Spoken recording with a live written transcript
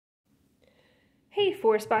Hey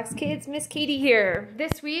Force Box Kids, Miss Katie here.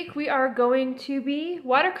 This week we are going to be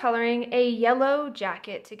watercoloring a yellow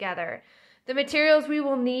jacket together. The materials we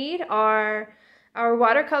will need are our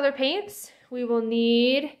watercolor paints, we will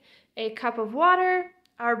need a cup of water,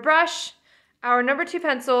 our brush, our number 2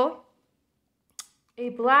 pencil, a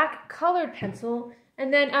black colored pencil,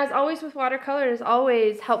 and then as always with watercolor, it is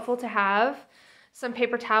always helpful to have some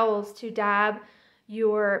paper towels to dab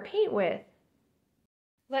your paint with.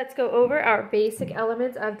 Let's go over our basic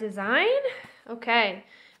elements of design. Okay,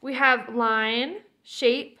 we have line,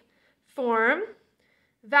 shape, form,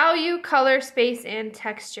 value, color, space, and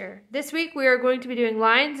texture. This week we are going to be doing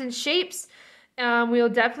lines and shapes. We'll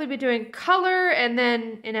definitely be doing color, and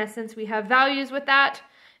then in essence we have values with that.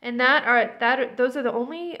 And those are the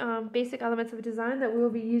only basic elements of design that we will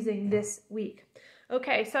be using this week.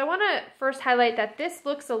 Okay, so I want to first highlight that this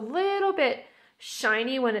looks a little bit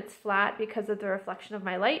shiny when it's flat because of the reflection of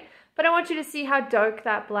my light, but I want you to see how dark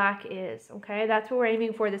that black is, okay? That's what we're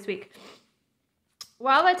aiming for this week.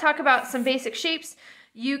 While I talk about some basic shapes,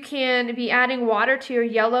 you can be adding water to your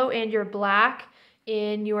yellow and your black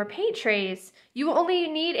in your paint trays. You will only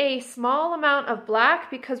need a small amount of black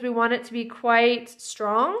because we want it to be quite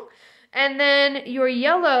strong. And then your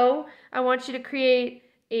yellow, I want you to create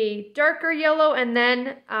a darker yellow, and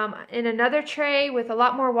then in another tray with a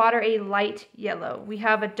lot more water, a light yellow. We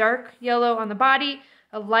have a dark yellow on the body,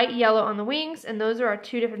 a light yellow on the wings, and those are our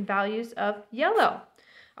 2 different values of yellow.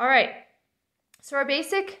 All right, so our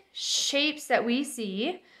basic shapes that we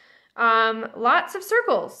see, lots of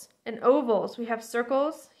circles and ovals. We have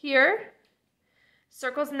circles here,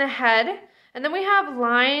 circles in the head, and then we have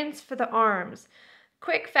lines for the arms.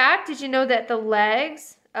 Quick fact, did you know that the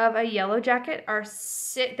legs of a yellow jacket are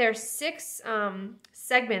there's 6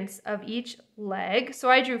 segments of each leg. So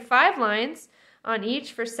I drew 5 lines on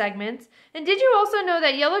each for segments. And did you also know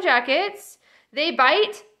that yellow jackets, they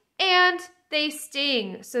bite and they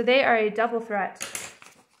sting. So they are a double threat.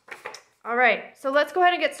 All right, so let's go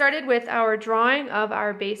ahead and get started with our drawing of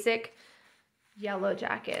our basic yellow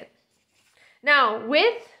jacket. Now,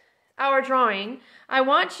 with our drawing, I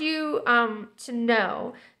want you to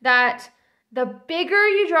know that the bigger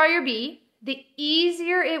you draw your bee, the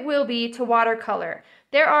easier it will be to watercolor.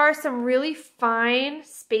 There are some really fine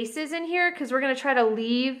spaces in here because we're going to try to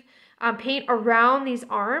leave paint around these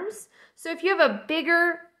arms. So if you have a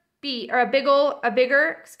bigger bee, or a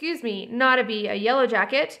yellow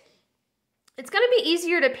jacket, it's going to be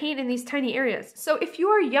easier to paint in these tiny areas. So if you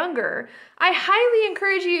are younger, I highly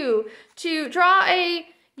encourage you to draw a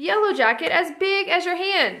yellow jacket as big as your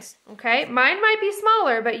hand, okay? Mine might be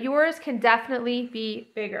smaller, but yours can definitely be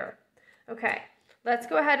bigger. Okay, let's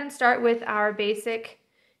go ahead and start with our basic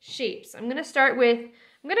shapes. I'm gonna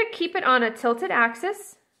keep it on a tilted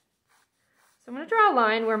axis. So I'm gonna draw a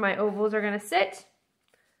line where my ovals are gonna sit.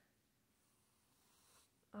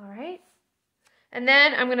 All right, and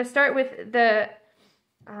then I'm gonna start with the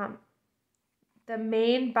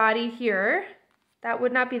main body here. That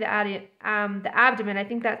would not be the abdomen. I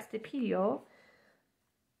think that's the pedial.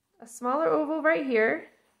 A smaller oval right here.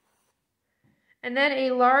 And then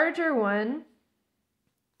a larger one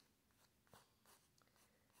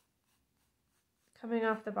coming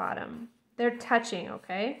off the bottom. They're touching,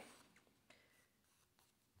 okay?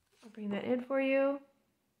 I'll bring that in for you.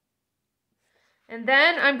 And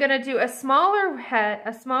then I'm going to do a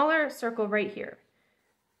smaller circle right here.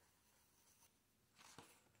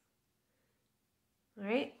 All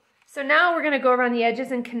right, so now we're going to go around the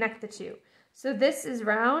edges and connect the 2. So this is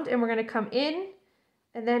round, and we're going to come in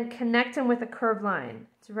and then connect them with a curved line.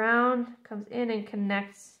 It's round, comes in and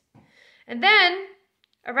connects. And then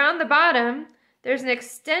around the bottom, there's an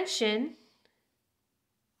extension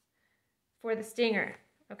for the stinger,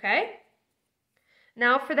 okay?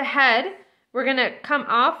 Now for the head, we're going to come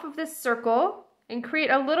off of this circle and create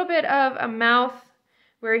a little bit of a mouth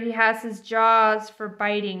where he has his jaws for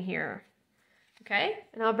biting here. Okay,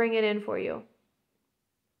 and I'll bring it in for you.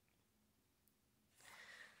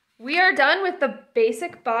 We are done with the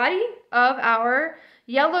basic body of our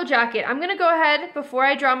yellow jacket. I'm going to go ahead, before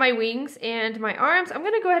I draw my wings and my arms, I'm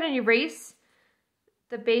going to go ahead and erase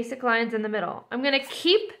the basic lines in the middle. I'm going to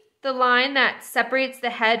keep the line that separates the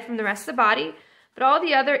head from the rest of the body, but all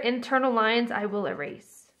the other internal lines I will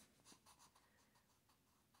erase.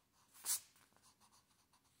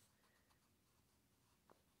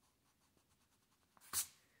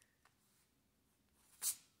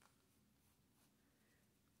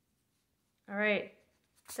 All right,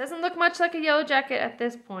 doesn't look much like a yellow jacket at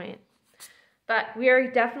this point, but we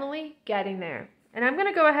are definitely getting there. And I'm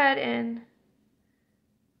gonna go ahead and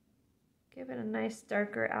give it a nice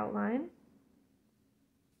darker outline.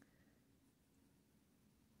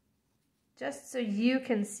 just so you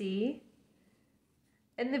can see.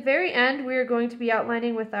 In the very end, we are going to be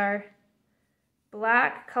outlining with our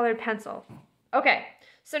black colored pencil. Okay,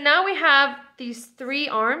 so now we have these 3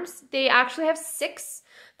 arms. They actually have 6,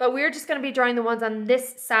 but we're just going to be drawing the ones on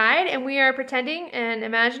this side, and we are pretending and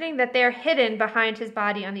imagining that they're hidden behind his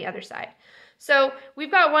body on the other side. So we've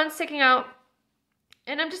got one sticking out,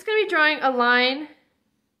 and I'm just going to be drawing a line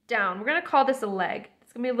down. We're going to call this a leg.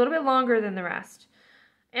 It's going to be a little bit longer than the rest.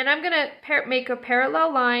 And I'm going to make a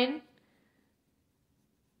parallel line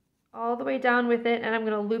all the way down with it, and I'm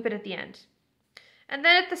going to loop it at the end. And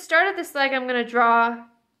then at the start of this leg, I'm going to draw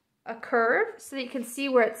a curve so that you can see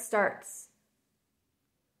where it starts.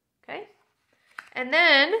 Okay? And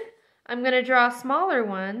then I'm going to draw smaller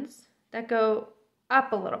ones that go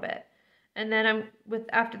up a little bit. And then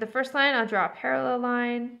after the first line, I'll draw a parallel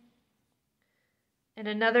line and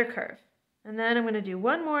another curve. And then I'm going to do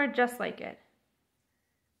one more just like it.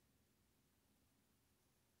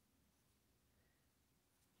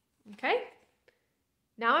 Okay?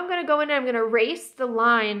 Now I'm going to go in and I'm going to erase the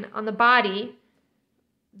line on the body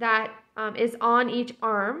that is on each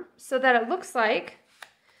arm so that it looks like,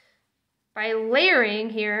 by layering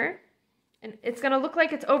here, and it's going to look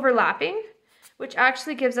like it's overlapping, which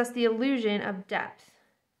actually gives us the illusion of depth.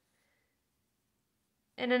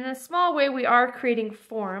 And in a small way, we are creating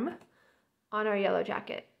form on our yellow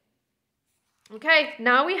jacket. Okay,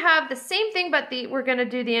 now we have the same thing, but we're going to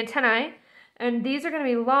do the antennae, and these are going to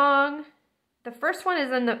be long. The first one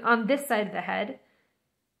is on this side of the head.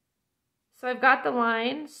 So I've got the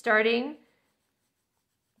line starting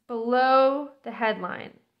below the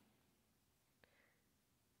headline,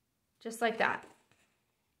 just like that.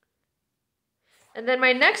 And then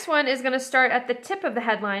my next one is going to start at the tip of the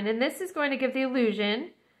headline, and this is going to give the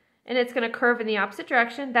illusion, and it's going to curve in the opposite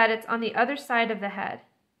direction, that it's on the other side of the head.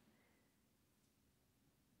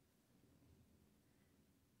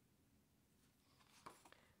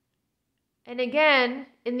 And again,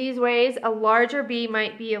 in these ways, a larger bee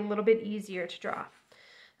might be a little bit easier to draw.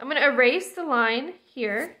 I'm going to erase the line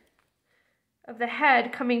here of the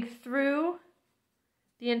head coming through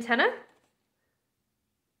the antenna.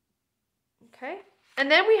 Okay,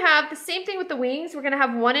 and then we have the same thing with the wings. We're going to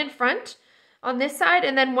have one in front on this side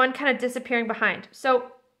and then one kind of disappearing behind.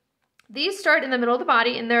 So these start in the middle of the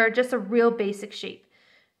body and they're just a real basic shape.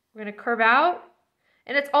 We're going to curve out,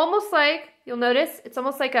 and it's almost like, you'll notice, it's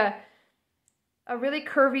almost like a really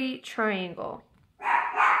curvy triangle.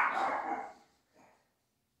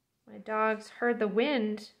 My dogs heard the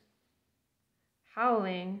wind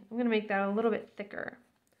howling. I'm going to make that a little bit thicker.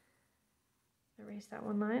 Erase that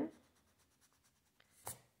one line.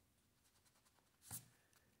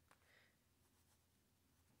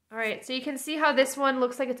 All right, so you can see how this one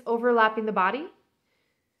looks like it's overlapping the body.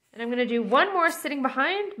 And I'm going to do one more sitting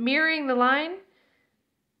behind, mirroring the line,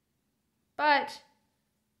 but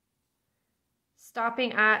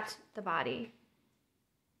stopping at the body.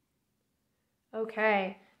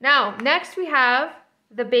 Okay, now next we have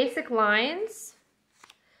the basic lines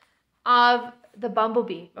of the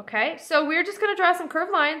bumblebee, okay? So we're just going to draw some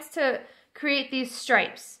curved lines to create these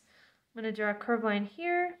stripes. I'm going to draw a curved line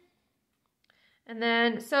here. And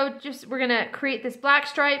then, so just, we're going to create this black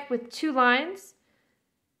stripe with 2 lines.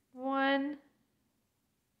 1,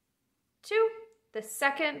 2. The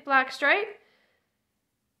second black stripe.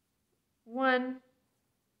 1,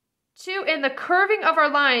 2. And the curving of our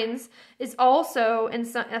lines is also, in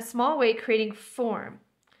a small way, creating form.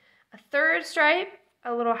 A third stripe,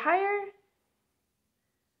 a little higher.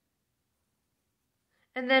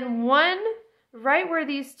 And then one right where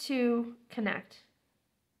these 2 connect.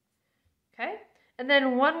 Okay? And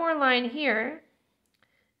then one more line here.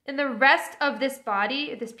 And the rest of this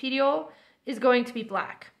body, this petiole, is going to be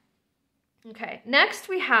black. Okay, next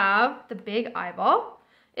we have the big eyeball.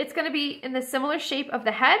 It's going to be in the similar shape of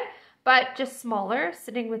the head, but just smaller,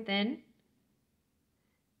 sitting within.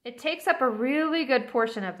 It takes up a really good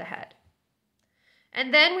portion of the head.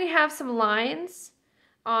 And then we have some lines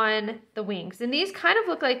on the wings. And these kind of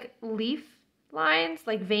look like leaf lines,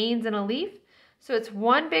 like veins in a leaf. So it's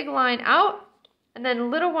one big line out, and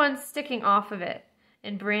then little ones sticking off of it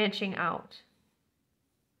and branching out.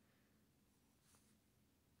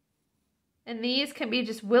 And these can be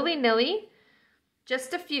just willy-nilly.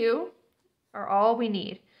 Just a few are all we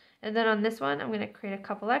need. And then on this one, I'm going to create a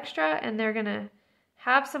couple extra, and they're going to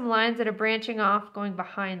have some lines that are branching off going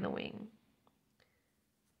behind the wing.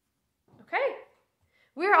 Okay,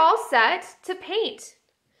 we're all set to paint.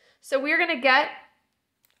 So we're going to get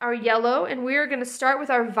our yellow, and we're going to start with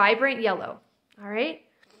our vibrant yellow. All right.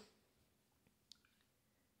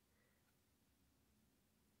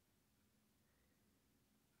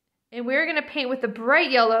 And we're gonna paint with the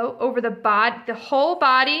bright yellow over the whole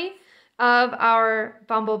body of our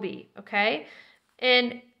bumblebee, okay?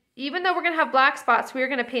 And even though we're gonna have black spots, we're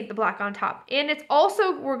gonna paint the black on top. And it's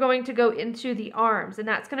also, we're going to go into the arms, and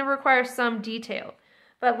that's gonna require some detail.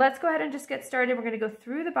 But let's go ahead and just get started. We're gonna go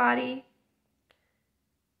through the body.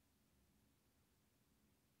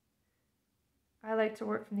 I like to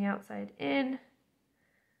work from the outside in.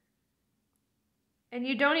 And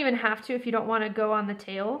you don't even have to if you don't wanna go on the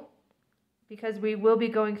tail, because we will be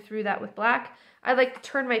going through that with black. I like to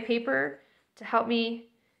turn my paper to help me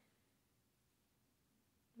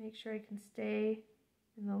make sure I can stay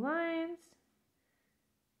in the lines.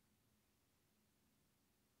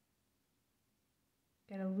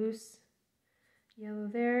 Get a loose yellow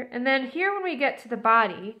there. And then here when we get to the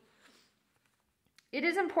body, it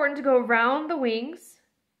is important to go around the wings.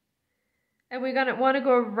 And we're gonna wanna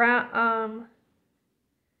go around,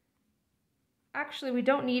 actually, we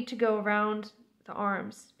don't need to go around the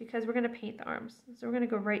arms because we're going to paint the arms. So we're going to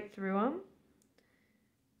go right through them.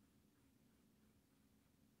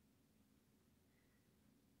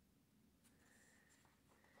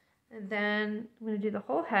 And then I'm going to do the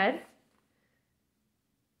whole head.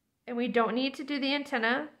 And we don't need to do the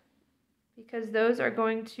antenna because those are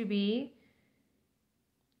going to be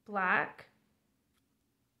black.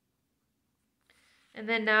 And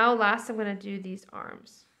then now last I'm going to do these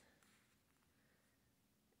arms.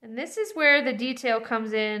 And this is where the detail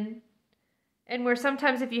comes in, and where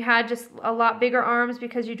sometimes if you had just a lot bigger arms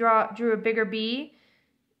because you drew a bigger bee,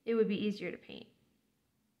 it would be easier to paint.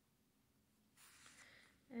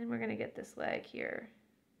 And we're going to get this leg here.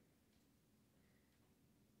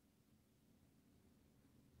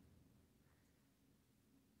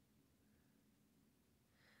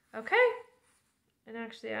 Okay. And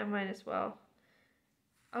actually I might as well.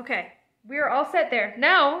 Okay, we're all set there.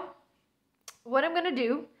 Now, what I'm gonna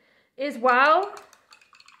do is while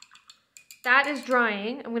that is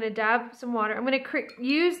drying, I'm gonna dab some water. I'm gonna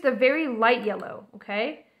use the very light yellow,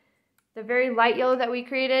 okay? The very light yellow that we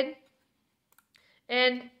created.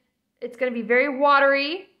 And it's gonna be very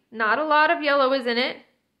watery. Not a lot of yellow is in it.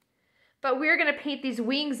 But we're gonna paint these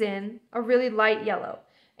wings in a really light yellow.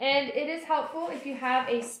 And it is helpful if you have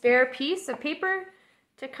a spare piece of paper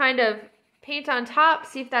to kind of paint on top,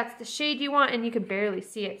 see if that's the shade you want, and you can barely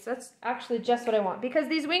see it. So that's actually just what I want because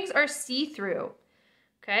these wings are see-through.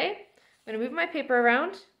 Okay, I'm gonna move my paper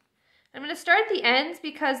around. I'm gonna start at the ends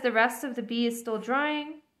because the rest of the bee is still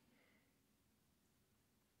drying.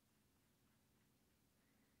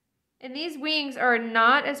 And these wings are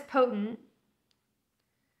not as potent.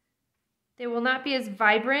 They will not be as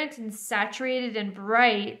vibrant and saturated and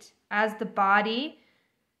bright as the body.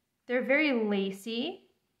 They're very lacy.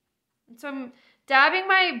 So I'm dabbing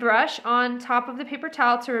my brush on top of the paper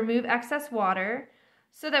towel to remove excess water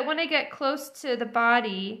so that when I get close to the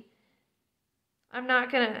body, I'm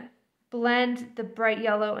not going to blend the bright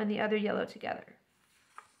yellow and the other yellow together.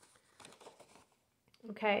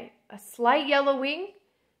 Okay, a slight yellow wing,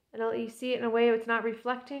 and I'll let you see it in a way it's not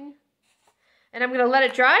reflecting. And I'm going to let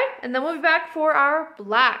it dry, and then we'll be back for our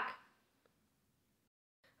black.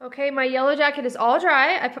 Okay, my yellow jacket is all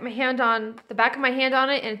dry. I put my hand on the back of my hand on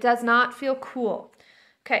it, and it does not feel cool.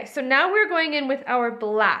 Okay, so now we're going in with our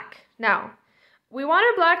black. Now, we want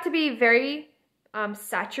our black to be very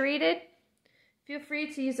saturated. Feel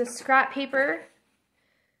free to use a scrap paper.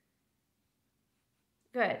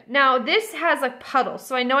 Good. Now, this has like puddles,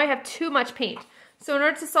 so I know I have too much paint. So in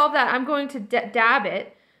order to solve that, I'm going to dab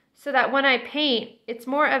it so that when I paint, it's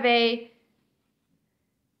more of a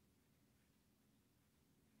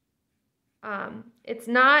it's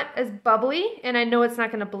not as bubbly, and I know it's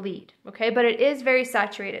not going to bleed, okay? But it is very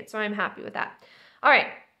saturated, so I'm happy with that. All right,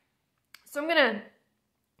 so I'm going to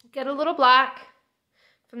get a little black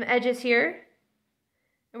from the edges here,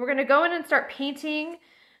 and we're going to go in and start painting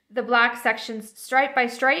the black sections stripe by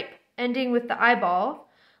stripe, ending with the eyeball.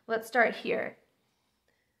 Let's start here.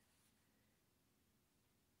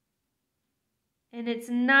 And it's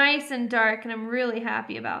nice and dark, and I'm really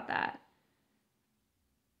happy about that.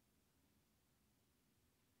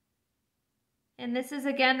 And this is,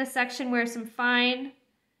 again, the section where some fine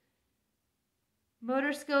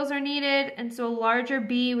motor skills are needed, and so a larger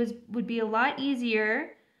bee would be a lot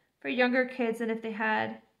easier for younger kids than if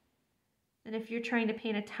you're trying to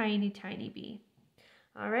paint a tiny, tiny bee.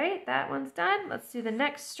 All right, that one's done. Let's do the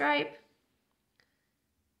next stripe.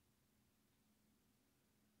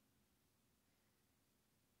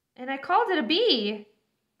 And I called it a bee.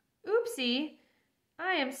 Oopsie.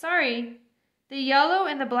 I am sorry. The yellow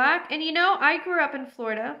and the black, and you know, I grew up in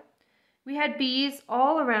Florida. We had bees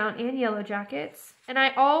all around and yellow jackets, and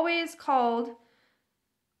I always called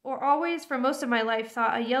or always for most of my life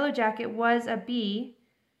thought a yellow jacket was a bee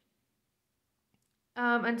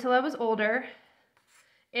until I was older.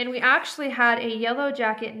 And we actually had a yellow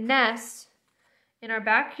jacket nest in our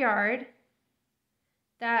backyard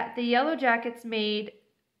that the yellow jackets made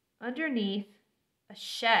underneath a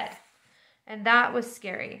shed. And that was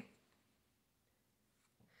scary.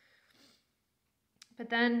 But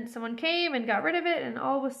then someone came and got rid of it and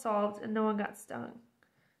all was solved and no one got stung.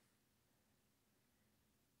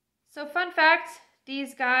 So fun fact,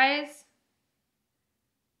 these guys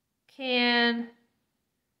can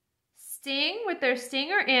sting with their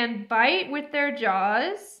stinger and bite with their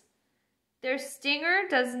jaws. Their stinger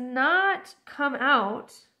does not come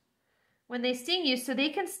out when they sting you, so they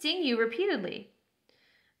can sting you repeatedly.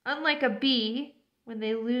 Unlike a bee, when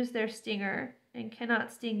they lose their stinger and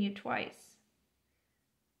cannot sting you twice.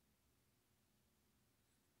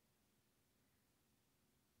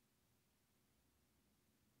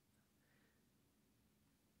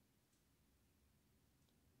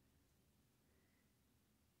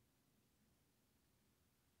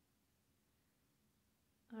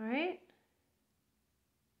 All right.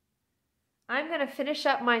 I'm going to finish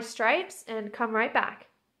up my stripes and come right back.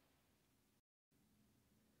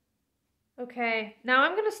 Okay, now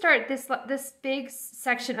I'm going to start this big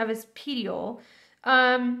section of his petiole,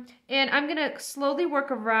 and I'm going to slowly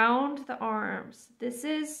work around the arms. This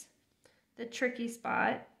is the tricky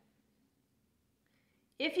spot.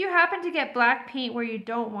 If you happen to get black paint where you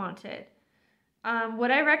don't want it, what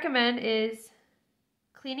I recommend is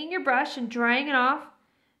cleaning your brush and drying it off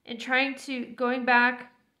and going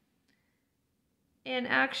back, and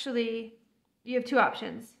actually you have two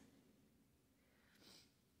options.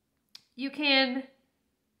 You can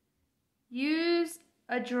use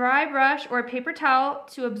a dry brush or a paper towel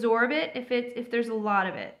to absorb it if there's a lot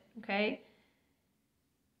of it, okay?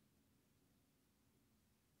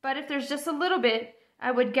 But if there's just a little bit,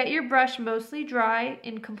 I would get your brush mostly dry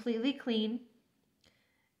and completely clean,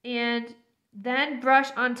 and then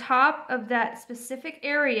brush on top of that specific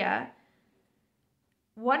area,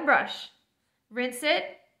 one brush. Rinse it,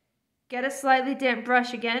 get a slightly damp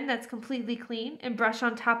brush again that's completely clean, and brush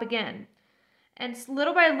on top again. And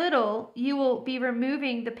little by little, you will be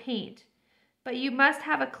removing the paint. But you must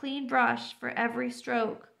have a clean brush for every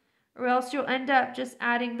stroke, or else you'll end up just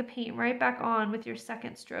adding the paint right back on with your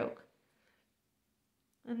second stroke.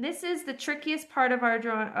 And this is the trickiest part of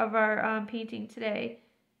our painting today.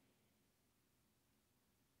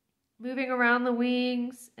 Moving around the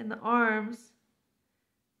wings and the arms.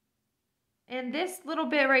 And this little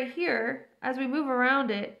bit right here, as we move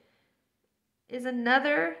around it, is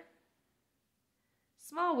another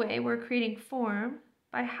small way we're creating form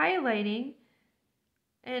by highlighting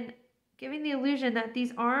and giving the illusion that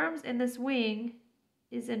these arms and this wing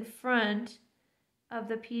is in front of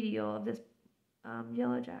the petiole of this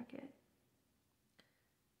yellow jacket.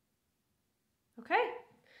 Okay,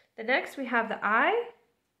 the next we have the eye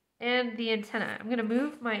and the antenna. I'm going to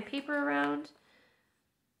move my paper around.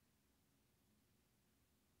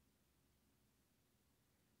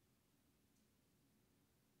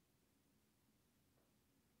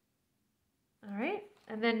 All right,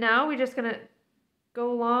 and then now we're just going to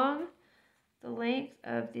go along the length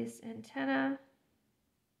of this antenna.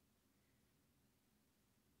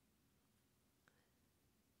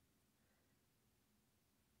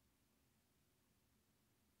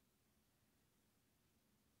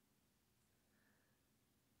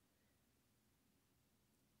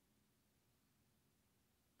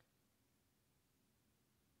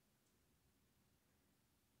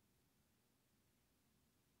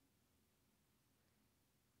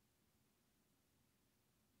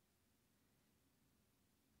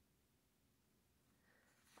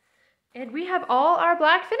 And we have all our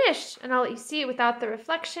black finished, and I'll let you see it without the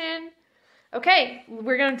reflection. Okay,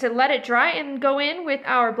 we're going to let it dry and go in with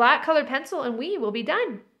our black colored pencil, and we will be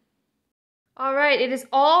done. All right, it is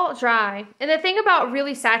all dry. And the thing about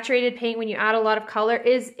really saturated paint when you add a lot of color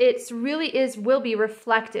is will be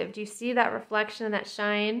reflective. Do you see that reflection and that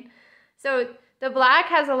shine? So the black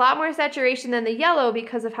has a lot more saturation than the yellow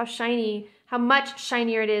because of how much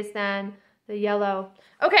shinier it is than the yellow.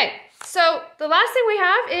 Okay, so the last thing we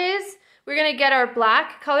have is we're going to get our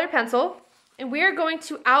black colored pencil, and we are going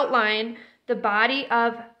to outline the body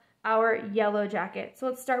of our yellow jacket. So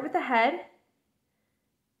let's start with the head.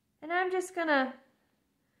 And I'm just going to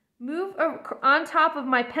move on top of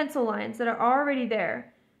my pencil lines that are already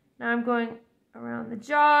there. Now I'm going around the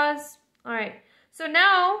jaws. All right, so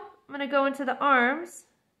now I'm going to go into the arms.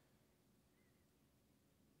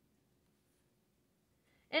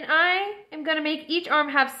 And I am going to make each arm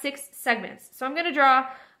have 6 segments. So I'm going to draw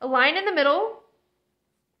a line in the middle,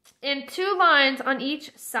 and 2 lines on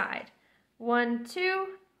each side. 1, 2,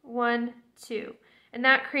 1, 2. And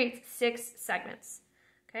that creates 6 segments.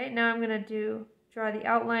 Okay, now I'm going to draw the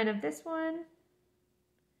outline of this one.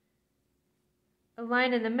 A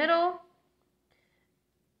line in the middle,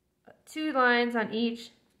 2 lines on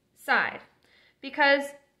each side. Because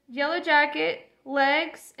Yellowjacket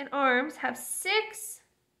legs and arms have 6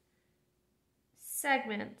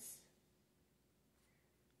 segments.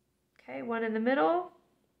 Okay, 1 in the middle,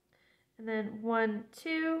 and then 1,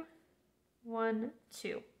 2, 1,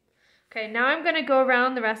 2. Okay, now I'm going to go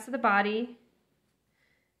around the rest of the body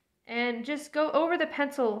and just go over the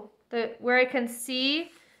pencil, where I can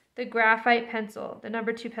see the graphite pencil, the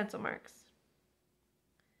number 2 pencil marks.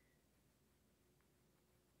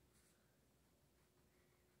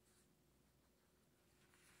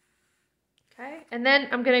 Okay, and then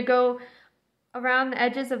I'm going to go around the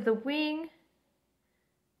edges of the wing,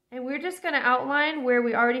 and we're just going to outline where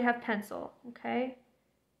we already have pencil, okay?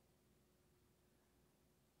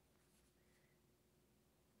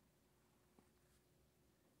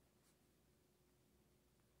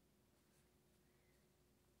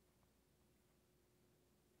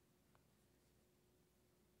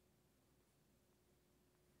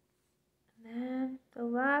 And then the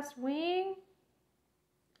last wing.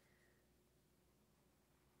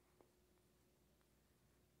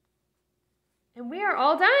 And we are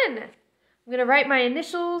all done. I'm going to write my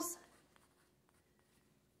initials.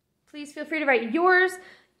 Please feel free to write yours.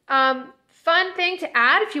 Fun thing to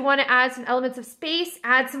add, if you want to add some elements of space,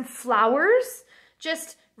 add some flowers.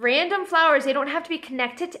 Just random flowers. They don't have to be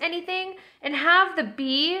connected to anything. And have the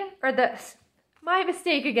bee, or my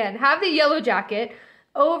mistake again, have the Yellowjacket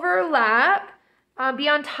overlap, be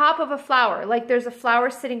on top of a flower. Like there's a flower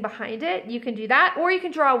sitting behind it. You can do that. Or you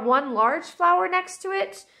can draw one large flower next to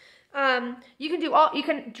it. You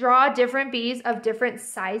can draw different bees of different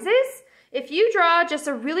sizes. If you draw just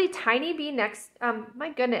a really tiny bee next,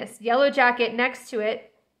 Yellowjacket next to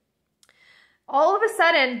it, all of a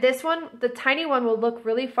sudden, this one, the tiny one, will look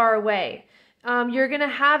really far away. You're going to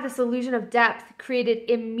have this illusion of depth created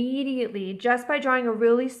immediately just by drawing a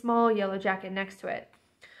really small Yellowjacket next to it.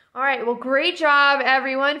 All right, well, great job,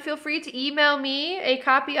 everyone. Feel free to email me a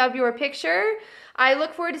copy of your picture. I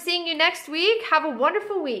look forward to seeing you next week. Have a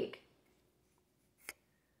wonderful week.